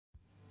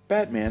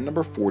Batman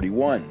number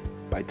 41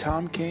 by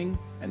Tom King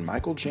and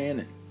Michael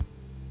Janin.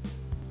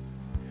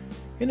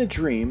 In a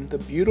dream, the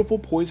beautiful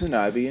Poison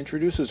Ivy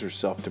introduces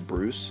herself to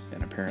Bruce,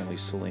 and apparently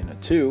Selina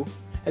too,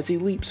 as he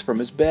leaps from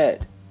his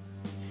bed.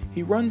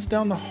 He runs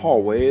down the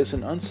hallway as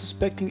an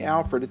unsuspecting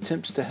Alfred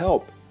attempts to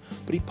help,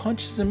 but he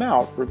punches him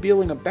out,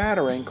 revealing a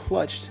Batarang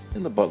clutched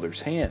in the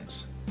butler's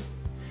hands.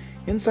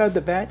 Inside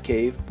the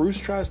Batcave, Bruce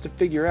tries to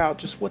figure out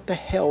just what the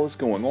hell is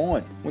going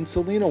on when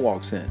Selina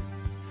walks in.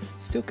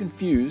 Still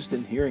confused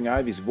and hearing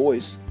Ivy's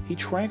voice, he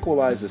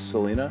tranquilizes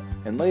Selina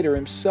and later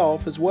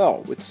himself as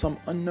well with some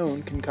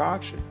unknown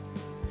concoction.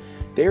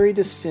 There he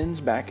descends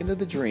back into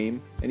the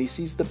dream and he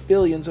sees the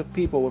billions of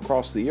people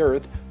across the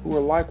earth who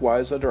are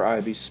likewise under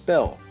Ivy's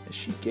spell as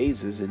she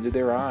gazes into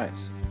their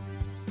eyes.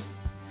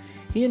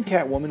 He and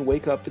Catwoman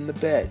wake up in the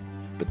bed,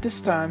 but this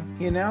time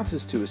he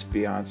announces to his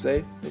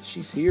fiancée that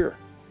she's here.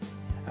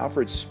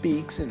 Alfred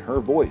speaks in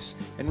her voice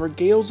and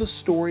regales a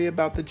story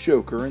about the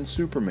Joker and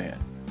Superman.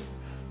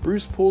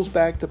 Bruce pulls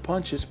back to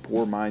punch his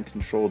poor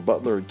mind-controlled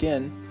butler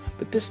again,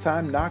 but this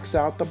time knocks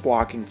out the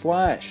blocking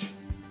Flash.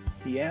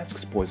 He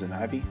asks Poison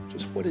Ivy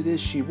just what it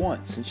is she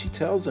wants, and she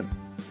tells him.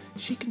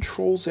 She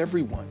controls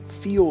everyone,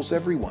 feels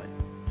everyone.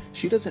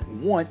 She doesn't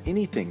want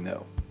anything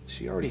though.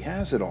 She already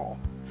has it all.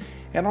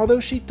 And although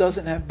she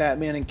doesn't have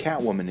Batman and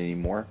Catwoman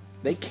anymore,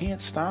 they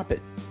can't stop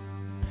it.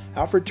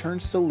 Alfred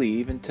turns to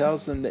leave and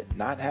tells them that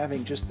not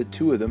having just the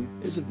two of them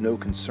is of no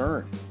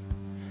concern.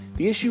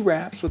 The issue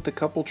wraps with the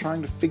couple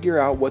trying to figure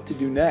out what to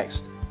do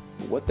next.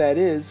 But what that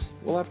is,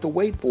 we'll have to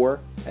wait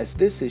for, as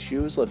this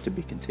issue is left to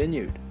be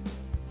continued.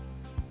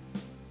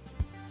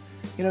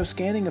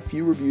 Scanning a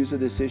few reviews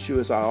of this issue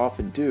as I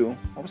often do,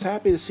 I was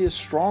happy to see a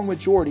strong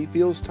majority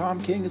feels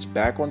Tom King is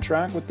back on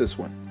track with this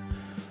one.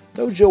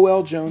 Though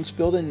Joelle Jones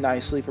filled in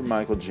nicely for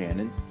Michael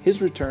Janin,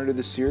 his return to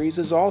the series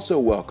is also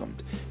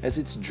welcomed, as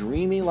its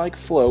dreamy-like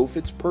flow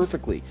fits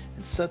perfectly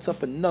and sets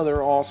up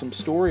another awesome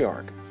story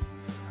arc.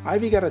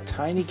 Ivy got a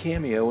tiny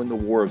cameo in the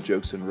War of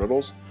Jokes and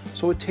Riddles,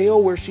 so a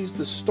tale where she's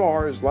the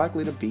star is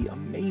likely to be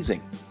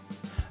amazing.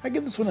 I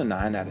give this one a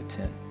 9 out of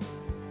 10.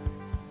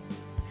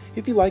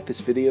 If you like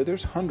this video,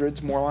 there's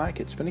hundreds more like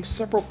it, spanning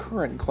several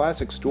current and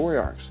classic story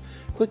arcs.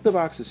 Click the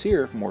boxes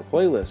here for more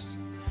playlists.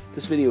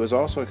 This video is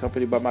also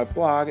accompanied by my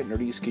blog at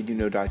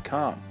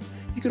nerdiestkidyouknow.com.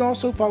 You can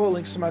also follow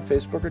links to my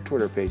Facebook or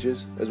Twitter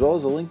pages, as well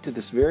as a link to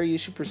this very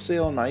issue for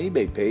sale on my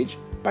eBay page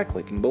by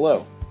clicking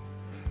below.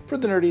 For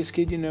the Nerdiest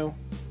Kid You Know,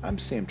 I'm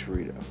Sam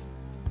Torito.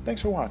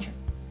 Thanks for watching.